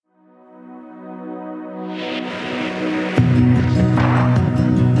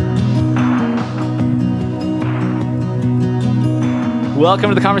Welcome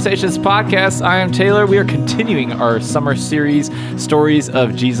to the Conversations Podcast. I am Taylor. We are continuing our summer series, Stories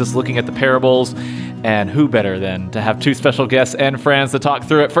of Jesus, looking at the parables. And who better than to have two special guests and friends to talk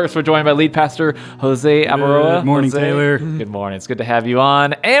through it. First, we're joined by lead pastor Jose Amaroa. Good morning, Jose, Taylor. Good morning. It's good to have you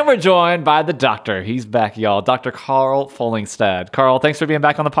on. And we're joined by the doctor. He's back, y'all. Dr. Carl Follingstad. Carl, thanks for being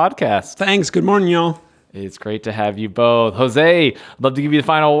back on the podcast. Thanks. Good morning, y'all. It's great to have you both. Jose, I'd love to give you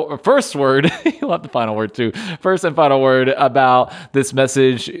the first word. You'll have the final word too. First and final word about this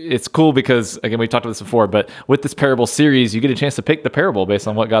message. It's cool because, again, we've talked about this before, but with this parable series, you get a chance to pick the parable based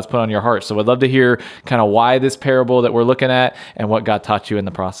on what God's put on your heart. So I'd love to hear kind of why this parable that we're looking at and what God taught you in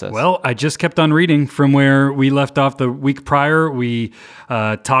the process. Well, I just kept on reading from where we left off the week prior. We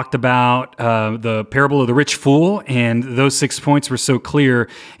talked about the parable of the rich fool, and those 6 points were so clear.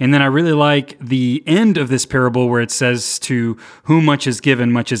 And then I really like the end of this parable where it says, to whom much is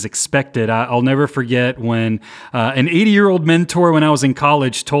given, much is expected. I'll never forget when an 80-year-old mentor when I was in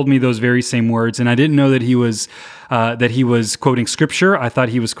college told me those very same words, and I didn't know that he was quoting scripture. I thought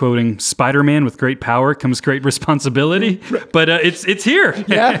he was quoting Spider-Man, with great power comes great responsibility. But it's here.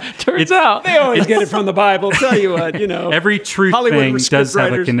 Yeah, turns out. They always get it from the Bible. Tell you what, Every truth thing does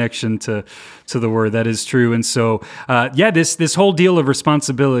have a connection to the word. That is true. And so, this whole deal of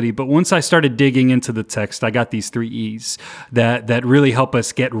responsibility. But once I started digging into the text, I got these 3 E's that really help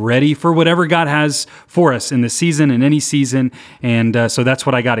us get ready for whatever God has for us in the season, in any season. And so that's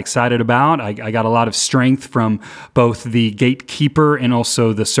what I got excited about. I got a lot of strength from both the gatekeeper and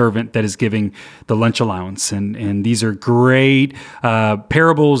also the servant that is giving the lunch allowance. And these are great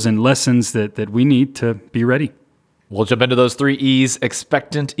parables and lessons that we need to be ready. We'll jump into those 3 E's: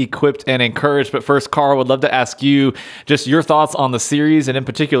 expectant, equipped, and encouraged. But first, Carl, would love to ask you just your thoughts on the series, and in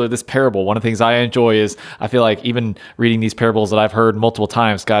particular, this parable. One of the things I enjoy is I feel like even reading these parables that I've heard multiple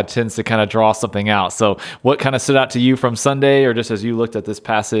times, God tends to kind of draw something out. So what kind of stood out to you from Sunday, or just as you looked at this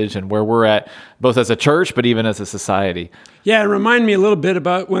passage and where we're at, both as a church, but even as a society? Yeah, it reminded me a little bit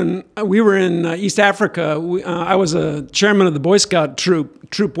about when we were in East Africa. I was a chairman of the Boy Scout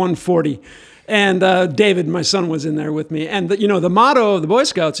troop, Troop 140. And David, my son, was in there with me. And the motto of the Boy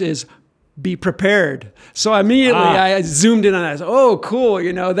Scouts is "Be prepared." So immediately I zoomed in on that. I said, "Oh, cool!"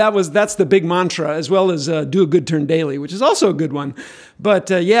 That's the big mantra, as well as "Do a good turn daily," which is also a good one. But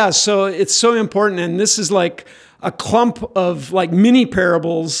so it's so important, and this is like a clump of like mini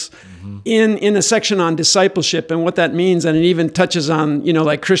parables in a section on discipleship and what that means, and it even touches on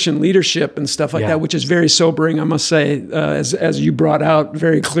like Christian leadership and stuff like that, which is very sobering, I must say, as you brought out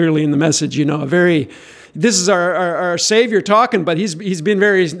very clearly in the message. This is our Savior talking, but he's been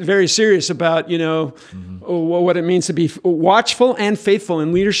very, very serious about what it means to be watchful and faithful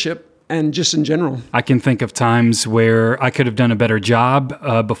in leadership. And just in general. I can think of times where I could have done a better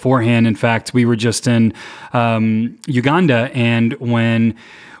job beforehand. In fact, we were just in Uganda, and when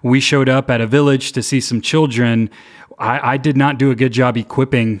we showed up at a village to see some children, I did not do a good job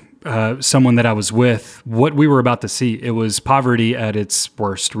equipping someone that I was with what we were about to see. It was poverty at its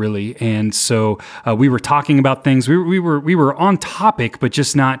worst, really. And so we were talking about things. We were on topic, but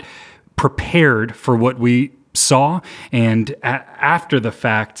just not prepared for what we saw. And after the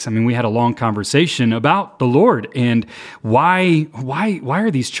fact, we had a long conversation about the Lord and why are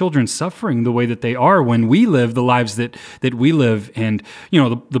these children suffering the way that they are when we live the lives that we live. And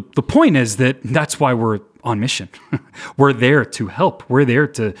the point is that's why we're on mission. We're there to help. We're there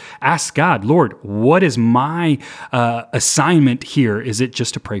to ask God, Lord, what is my assignment here? Is it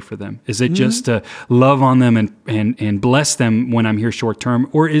just to pray for them? Is it just to love on them and bless them when I'm here short term?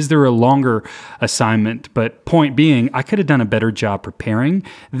 Or is there a longer assignment? But point being, I could have done a better job preparing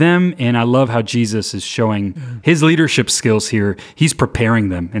them. And I love how Jesus is showing his leadership skills here. He's preparing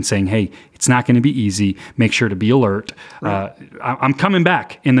them and saying, hey, it's not going to be easy. Make sure to be alert. Right. I'm coming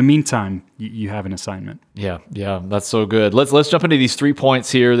back. In the meantime, you have an assignment. Yeah, that's so good. Let's jump into these 3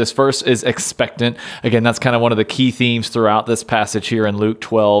 points here. This first is expectant. Again, that's kind of one of the key themes throughout this passage here in Luke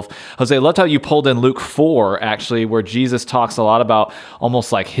 12. Jose, I loved how you pulled in Luke 4, actually, where Jesus talks a lot about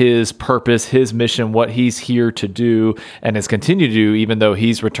almost like his purpose, his mission, what he's here to do and has continued to do, even though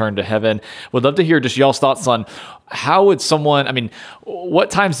he's returned to heaven. Would love to hear just y'all's thoughts on how would someone,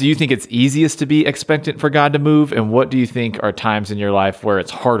 what times do you think it's easiest to be expectant for God to move? And what do you think are times in your life where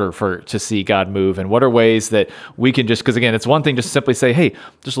it's harder to see God move? And what are ways that we can because again, it's one thing just simply say, hey,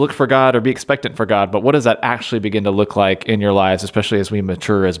 just look for God or be expectant for God. But what does that actually begin to look like in your lives, especially as we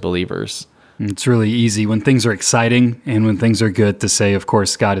mature as believers? It's really easy when things are exciting and when things are good to say, of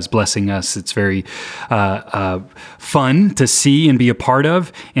course, God is blessing us. It's very fun to see and be a part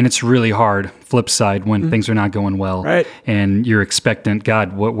of. And it's really hard, flip side, when things are not going well. Right. And you're expectant,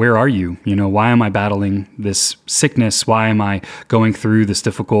 God, where are you? Why am I battling this sickness? Why am I going through this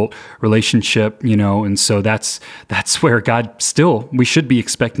difficult relationship? And so that's where God still, we should be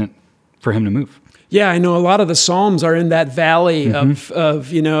expectant for him to move. Yeah, I know a lot of the Psalms are in that valley of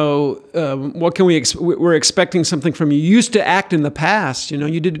what can we're expecting something from you. You used to act in the past,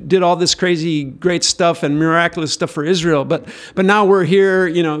 you did all this crazy, great stuff and miraculous stuff for Israel, but now we're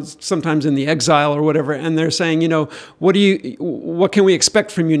here, sometimes in the exile or whatever, and they're saying, what can we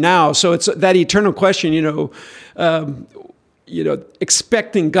expect from you now? So it's that eternal question,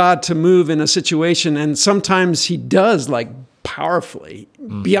 expecting God to move in a situation, and sometimes he does, like, powerfully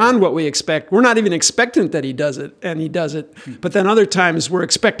beyond what we expect. We're not even expectant that he does it, and he does it. But then other times we're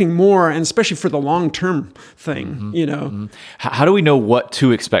expecting more, and especially for the long-term thing, How do we know what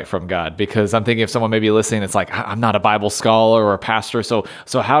to expect from God? Because I'm thinking if someone may be listening, it's like, I'm not a Bible scholar or a pastor, so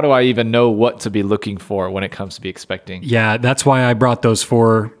how do I even know what to be looking for when it comes to be expecting? Yeah, that's why I brought those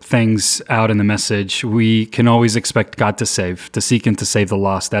 4 things out in the message. We can always expect God to save, to seek and to save the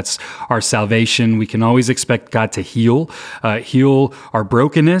lost. That's our salvation. We can always expect God to heal our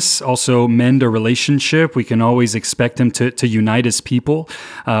brokenness, also mend a relationship. We can always expect him to unite his people.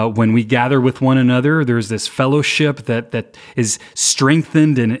 When we gather with one another, there's this fellowship that is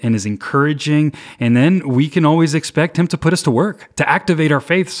strengthened and is encouraging. And then we can always expect him to put us to work, to activate our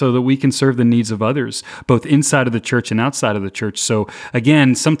faith so that we can serve the needs of others, both inside of the church and outside of the church. So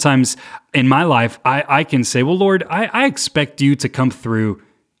again, sometimes in my life, I can say, well, Lord, I expect you to come through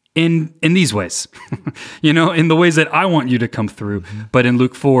in these ways, in the ways that I want you to come through. But in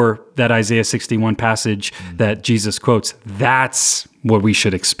Luke 4, that Isaiah 61 passage that Jesus quotes, that's what we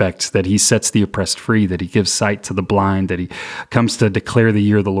should expect, that he sets the oppressed free, that he gives sight to the blind, that he comes to declare the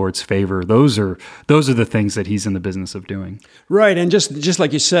year of the Lord's favor. Those are the things that he's in the business of doing. Right. And just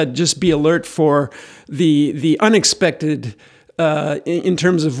like you said, just be alert for the unexpected, in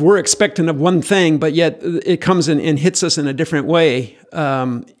terms of we're expectant of one thing, but yet it comes in and hits us in a different way.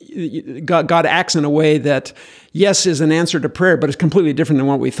 God acts in a way that, yes, is an answer to prayer, but it's completely different than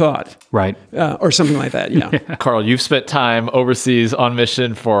what we thought. Right. Or something like that, yeah. Carl, you've spent time overseas on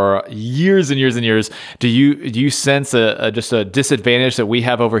mission for years and years and years. Do you sense just a disadvantage that we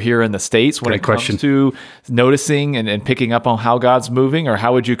have over here in the States when it comes to noticing and picking up on how God's moving, or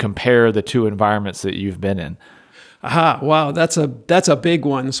how would you compare the two environments that you've been in? Aha! Wow, that's a big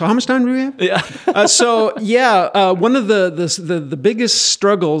one. So how much time do we have? Yeah. One of the biggest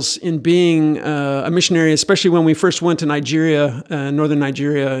struggles in being a missionary, especially when we first went to Nigeria, northern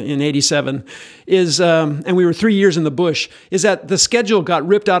Nigeria in '87, is and we were 3 years in the bush, is that the schedule got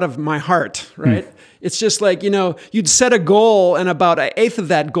ripped out of my heart. Right. It's just like, you'd set a goal, and about an eighth of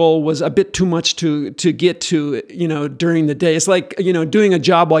that goal was a bit too much to get to, during the day. It's like, doing a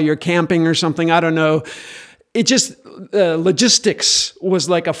job while you're camping or something. I don't know. It just, logistics was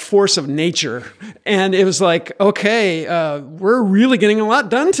like a force of nature. And it was like, okay, we're really getting a lot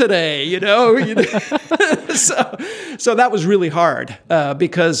done today, So that was really hard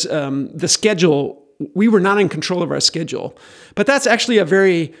because the schedule, we were not in control of our schedule. But that's actually a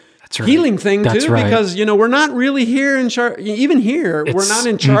very healing thing too, because we're not really here in charge. Even here, we're not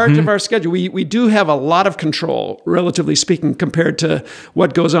in charge of our schedule. We do have a lot of control, relatively speaking, compared to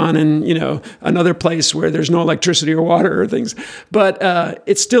what goes on in another place where there's no electricity or water or things. But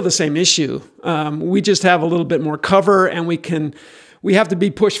it's still the same issue. We just have a little bit more cover, and we have to be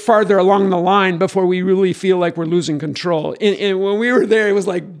pushed farther along the line before we really feel like we're losing control. And when we were there, it was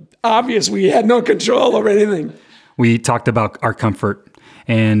like obvious we had no control over anything. We talked about our comfort.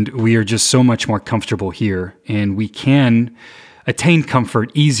 And we are just so much more comfortable here, and we can attain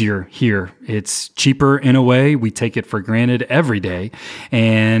comfort easier here. It's cheaper in a way. We take it for granted every day.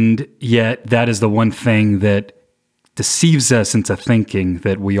 And yet that is the one thing that deceives us into thinking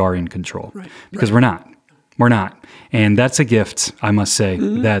that we are in control, because we're not. We're not. And that's a gift, I must say,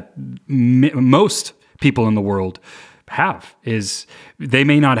 that most people in the world have. Is they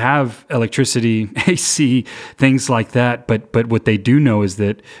may not have electricity, AC, things like that, but what they do know is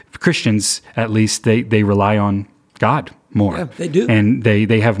that Christians, at least, they rely on God more. Yeah, they do. And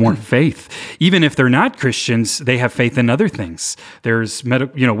they have more faith. Even if they're not Christians, they have faith in other things. There's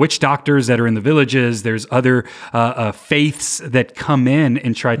witch doctors that are in the villages. There's other faiths that come in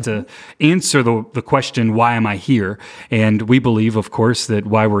and try to answer the question, why am I here? And we believe, of course, that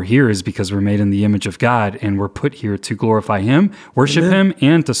why we're here is because we're made in the image of God, and we're put here to glorify Him, worship Him,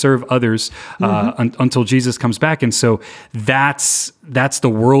 and to serve others until Jesus comes back. And so that's the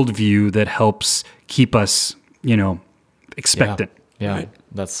worldview that helps keep us, expectant. Yeah. Right.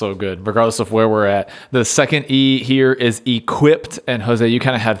 That's so good, regardless of where we're at. The second E here is equipped. And Jose, you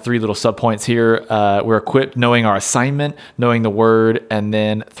kind of had three little subpoints here. We're equipped knowing our assignment, knowing the word, and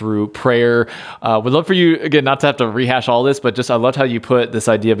then through prayer. Would love for you, again, not to have to rehash all this, but just I loved how you put this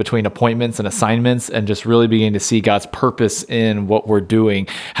idea between appointments and assignments and just really beginning to see God's purpose in what we're doing.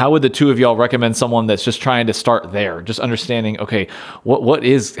 How would the two of y'all recommend someone that's just trying to start there, just understanding, okay,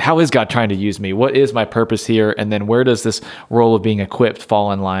 how is God trying to use me? What is my purpose here? And then where does this role of being equipped fall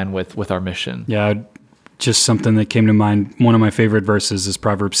in line with our mission? Yeah, just something that came to mind. One of my favorite verses is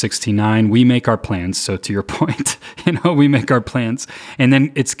Proverbs 16:9. We make our plans. So to your point, we make our plans, and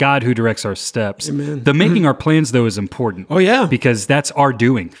then it's God who directs our steps. Amen. The making our plans, though, is important. Oh, yeah. Because that's our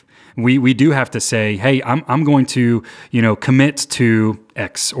doing. We do have to say, hey, I'm going to, commit to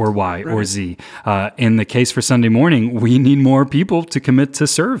X or Y or Z. In the case for Sunday morning, we need more people to commit to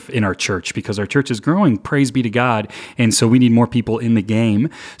serve in our church because our church is growing. Praise be to God. And so we need more people in the game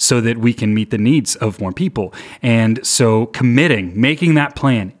so that we can meet the needs of more people. And so committing, making that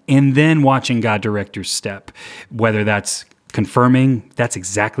plan, and then watching God direct your step, whether that's confirming that's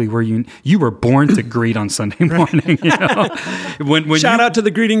exactly where you were born to greet on Sunday morning. When Shout out to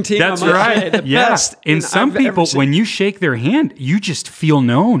the greeting team. That's right. The best. And some people, when you shake their hand, you just feel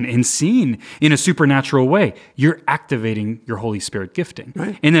known and seen in a supernatural way. You're activating your Holy Spirit gifting.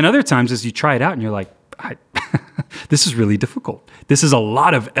 Right. And then other times, as you try it out, and you're like, this is really difficult. This is a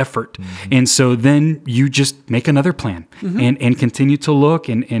lot of effort. And so then you just make another plan and continue to look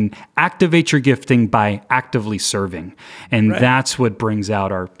and activate your gifting by actively serving. And that's what brings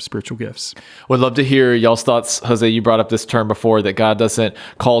out our spiritual gifts. Would love to hear y'all's thoughts. Jose, you brought up this term before that God doesn't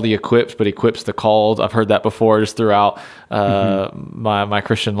call the equipped, but equips the called. I've heard that before just throughout my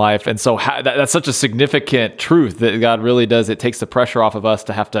Christian life. And so that's such a significant truth that God really does. It takes the pressure off of us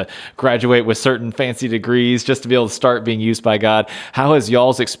to have to graduate with certain fancy degrees just to be able to start being used by God. How has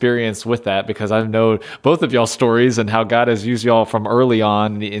y'all's experience with that? Because I know both of y'all's stories and how God has used y'all from early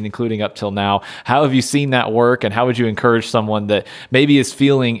on and including up till now. How have you seen that work, and how would you encourage someone that maybe is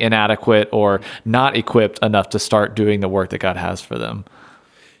feeling inadequate or not equipped enough to start doing the work that God has for them?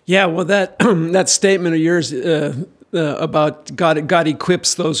 Yeah, well, that statement of yours about God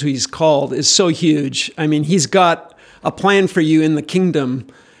equips those who He's called is so huge. I mean, He's got a plan for you in the kingdom.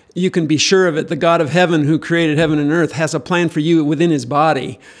 You can be sure of it. The God of heaven who created heaven and earth has a plan for you within His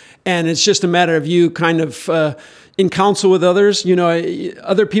body. And it's just a matter of you kind of in counsel with others.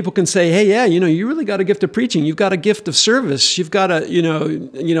 Other people can say, hey, yeah, you really got a gift of preaching. You've got a gift of service. You've got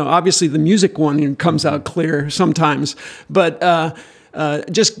obviously the music one comes out clear sometimes. But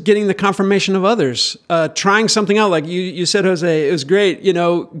just getting the confirmation of others, trying something out. Like you said, Jose, it was great.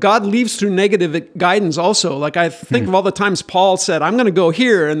 God leaves through negative guidance also. Like I think of all the times Paul said, I'm going to go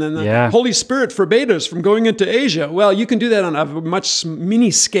here. And then the Holy Spirit forbade us from going into Asia. Well, you can do that on a much mini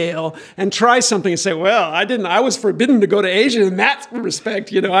scale and try something and say, well, I was forbidden to go to Asia in that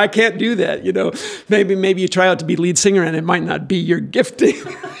respect. I can't do that. Maybe you try out to be lead singer and it might not be your gifting,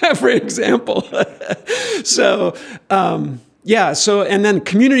 for example. So, and then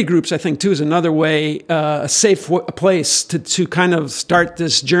community groups, I think, too, is another way, a safe place to kind of start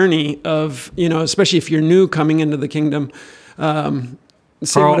this journey of, especially if you're new coming into the kingdom,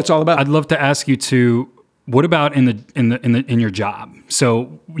 see Carl, what it's all about. I'd love to ask you too, what about in your job?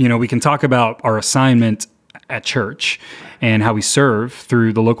 So, we can talk about our assignment at church and how we serve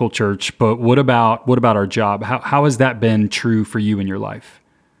through the local church, but what about our job? How has that been true for you in your life?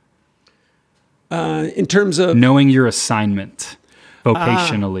 In terms of knowing your assignment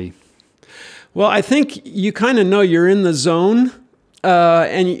vocationally. Well, I think you kind of know you're in the zone,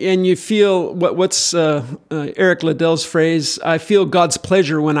 and you feel what's Eric Liddell's phrase. I feel God's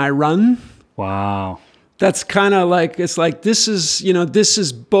pleasure when I run. Wow, that's kind of like this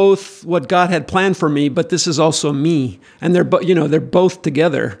is both what God had planned for me, but this is also me, and they're both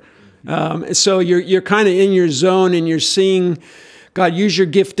together. So you're kind of in your zone, and you're seeing God use your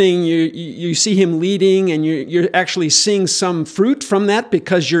gifting. You see Him leading, and you're actually seeing some fruit from that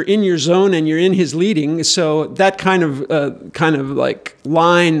because you're in your zone and you're in His leading. So that kind of like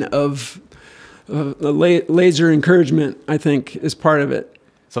line of laser encouragement, I think, is part of it.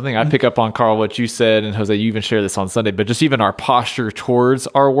 Something I pick up on, Carl, what you said, and Jose, you even share this on Sunday, but just even our posture towards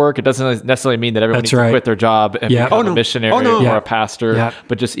our work. It doesn't necessarily mean that everyone needs to quit their job and become a missionary or a pastor,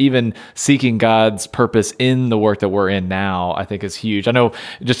 but just even seeking God's purpose in the work that we're in now, I think is huge. I know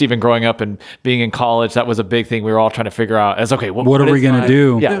just even growing up and being in college, that was a big thing we were all trying to figure out as, okay, what are we going to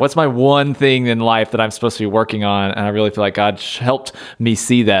do? Yeah, what's my one thing in life that I'm supposed to be working on? And I really feel like God helped me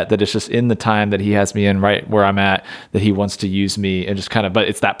see that it's just in the time that he has me in right where I'm at, that he wants to use me and just kind of, but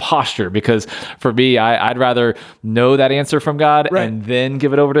it's that posture, because for me, I'd rather know that answer from God and then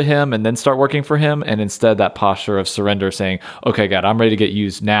give it over to him and then start working for him. And instead that posture of surrender, saying, okay, God, I'm ready to get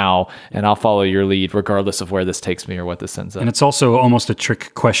used now and I'll follow your lead regardless of where this takes me or what this ends up. And it's also almost a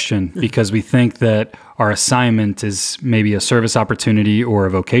trick question because we think that our assignment is maybe a service opportunity or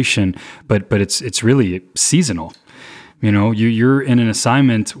a vocation, but it's really seasonal. You know, you're in an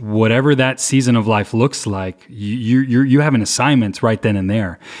assignment, whatever that season of life looks like, you have an assignment right then and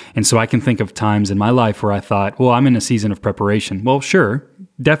there. And so I can think of times in my life where I thought, well, I'm in a season of preparation. Well, sure,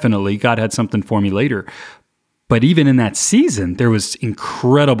 definitely, God had something for me later. But even in that season, there was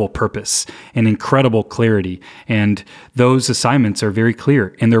incredible purpose and incredible clarity. And those assignments are very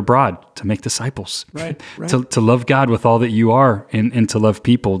clear and they're broad: to make disciples, right. To love God with all that you are and to love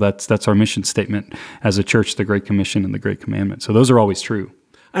people. That's our mission statement as a church, the Great Commission and the Great Commandment. So those are always true.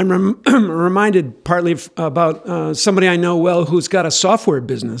 I'm reminded partly about somebody I know well who's got a software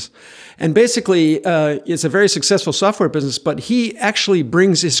business. And basically, it's a very successful software business, but he actually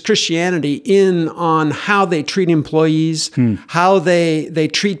brings his Christianity in on how they treat employees, how they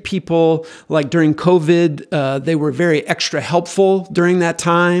treat people. Like during COVID, they were very extra helpful during that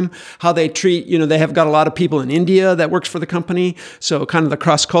time. How they treat, they have got a lot of people in India that works for the company. So kind of the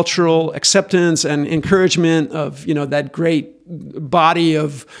cross-cultural acceptance and encouragement of, that great body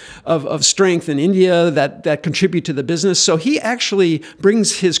of strength in India that contribute to the business. So he actually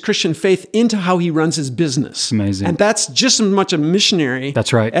brings his Christian faith into how he runs his business. Amazing. And that's just as much a missionary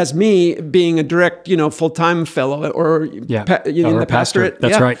that's right. as me being a direct, full-time fellow or in the pastorate.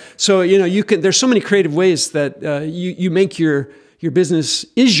 That's right. So, there's so many creative ways that you make your business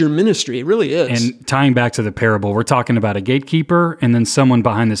is your ministry. It really is. And tying back to the parable, we're talking about a gatekeeper and then someone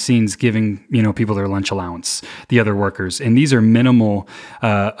behind the scenes giving, people their lunch allowance, the other workers. And these are minimal,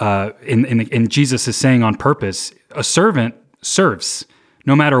 and Jesus is saying on purpose, a servant serves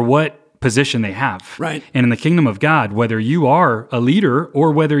no matter what position they have. Right. And in the kingdom of God, whether you are a leader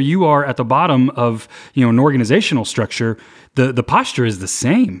or whether you are at the bottom of, an organizational structure, the posture is the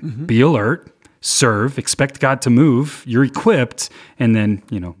same. Mm-hmm. Be alert. Serve, expect God to move, you're equipped, and then,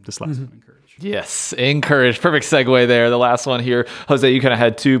 this last one, encourage. Yes, encourage. Perfect segue there. The last one here. Jose, you kind of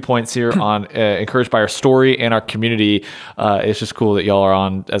had 2 points here on encouraged by our story and our community. It's just cool that y'all are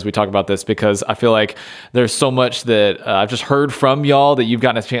on as we talk about this, because I feel like there's so much that I've just heard from y'all that you've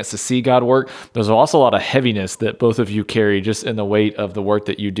gotten a chance to see God work. There's also a lot of heaviness that both of you carry just in the weight of the work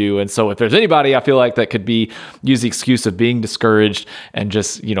that you do. And so if there's anybody I feel like that could use the excuse of being discouraged and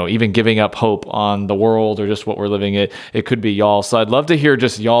just, even giving up hope on the world or just what we're living in, it could be y'all. So I'd love to hear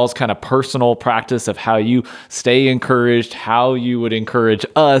just y'all's kind of personal practice of how you stay encouraged, how you would encourage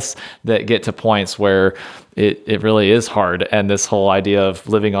us that get to points where it really is hard. And this whole idea of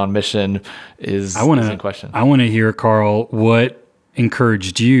living on mission is in question. I want to hear, Carl, what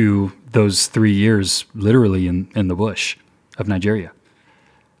encouraged you those 3 years literally in the bush of Nigeria?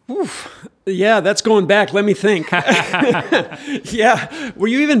 Oof. Yeah, that's going back. Let me think. Yeah. Were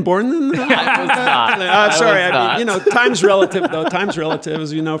you even born then? I was not. Sorry. I mean, time's relative, though. Time's relative,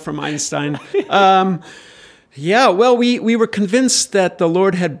 as you know from Einstein. Yeah, well, we were convinced that the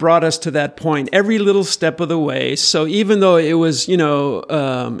Lord had brought us to that point every little step of the way. So even though it was,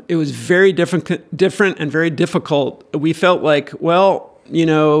 it was very different and very difficult, we felt like, well,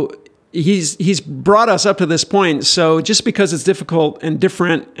 He's brought us up to this point. So just because it's difficult and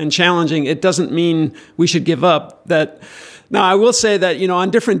different and challenging, it doesn't mean we should give up. Now, I will say that,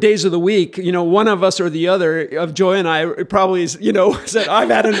 on different days of the week, one of us or the other of Joy and I probably, said, I've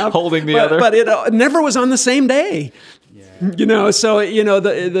had enough. Holding the other. But it never was on the same day. Yeah. So,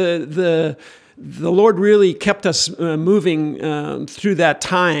 the Lord really kept us moving through that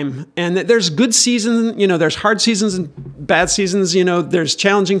time. And there's good seasons, there's hard seasons and bad seasons, there's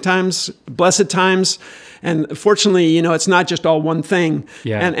challenging times, blessed times. And fortunately, it's not just all one thing.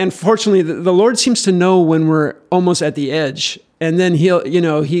 Yeah. And fortunately, the Lord seems to know when we're almost at the edge. And then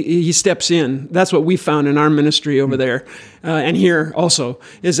he steps in. That's what we found in our ministry over there. And here also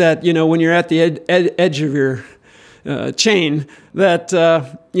is that, when you're at the edge of your chain, that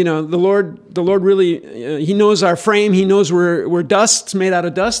the Lord really He knows our frame. He knows we're dust, made out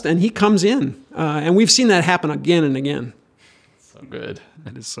of dust, and He comes in. And we've seen that happen again and again. So Good.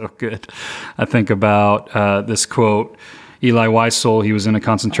 That is so good. I think about this quote. Eli Wiesel, he was in a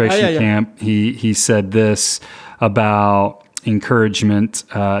concentration camp. He said this about encouragement.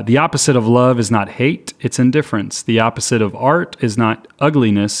 The opposite of love is not hate, it's indifference. The opposite of art is not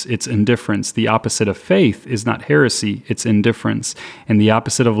ugliness, it's indifference. The opposite of faith is not heresy, it's indifference. And the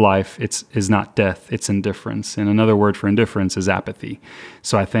opposite of life is not death, it's indifference. And another word for indifference is apathy.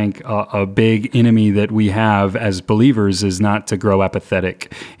 So I think a big enemy that we have as believers is not to grow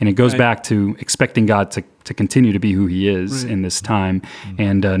apathetic. And it goes back to expecting God to continue to be who he is in this time,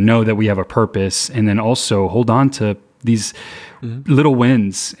 and know that we have a purpose, and then also hold on to these little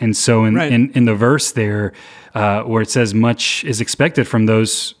wins. And so in the verse there, where it says much is expected from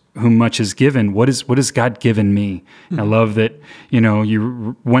those whom much is given, what has God given me? I love that,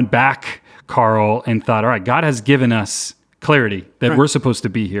 you went back, Carl, and thought, all right, God has given us clarity that we're supposed to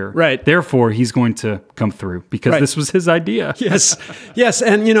be here. Right. Therefore, he's going to come through because this was his idea. Yes.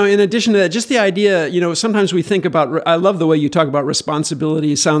 And, in addition to that, just the idea, sometimes we think about, I love the way you talk about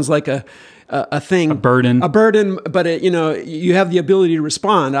responsibility. It sounds like a thing. A burden, but you have the ability to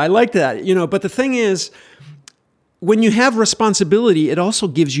respond. I like that, but the thing is, when you have responsibility, it also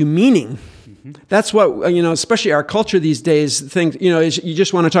gives you meaning. That's what, especially our culture these days, is you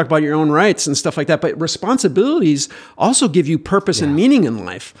just want to talk about your own rights and stuff like that. But responsibilities also give you purpose and meaning in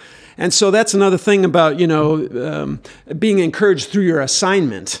life. And so that's another thing about, being encouraged through your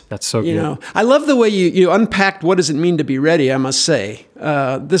assignment. That's so good. I love the way you unpacked what does it mean to be ready, I must say.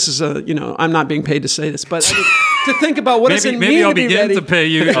 This is I'm not being paid to say this, but to think about what does it mean to be ready. Maybe I'll begin to pay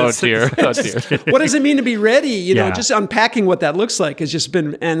you. Oh, dear. What does it mean to be ready? Just unpacking what that looks like has just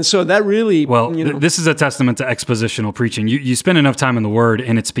been, and so that really, this is a testament to expositional preaching. You spend enough time in the Word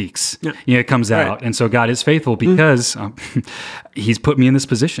and it speaks. It comes out. And so God is faithful because he's put me in this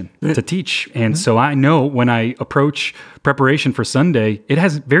position to teach. And so I know when I approach preparation for Sunday, it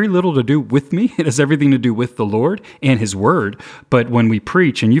has very little to do with me. It has everything to do with the Lord and his Word. But when we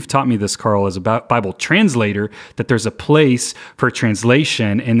preach, and you've taught me this, Carl, as a Bible translator, that there's a place for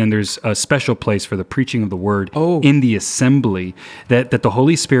translation, and then there's a special place for the preaching of the Word in the assembly, that the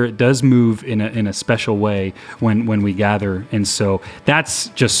Holy Spirit does move in a special way when we gather. And so that's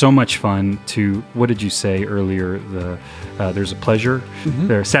just so much fun to, what did you say earlier? There's a pleasure.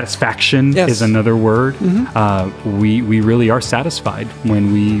 There's satisfaction is another word. We really are satisfied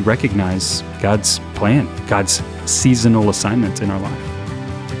when we recognize God's plan, God's seasonal assignment in our life.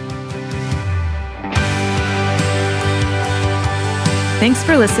 Thanks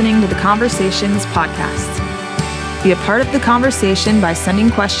for listening to the Conversations podcast. Be a part of the conversation by sending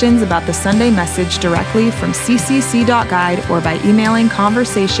questions about the Sunday message directly from ccc.guide or by emailing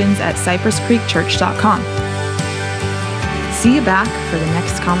conversations@cypresscreekchurch.com. See you back for the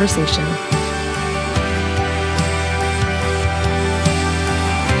next conversation.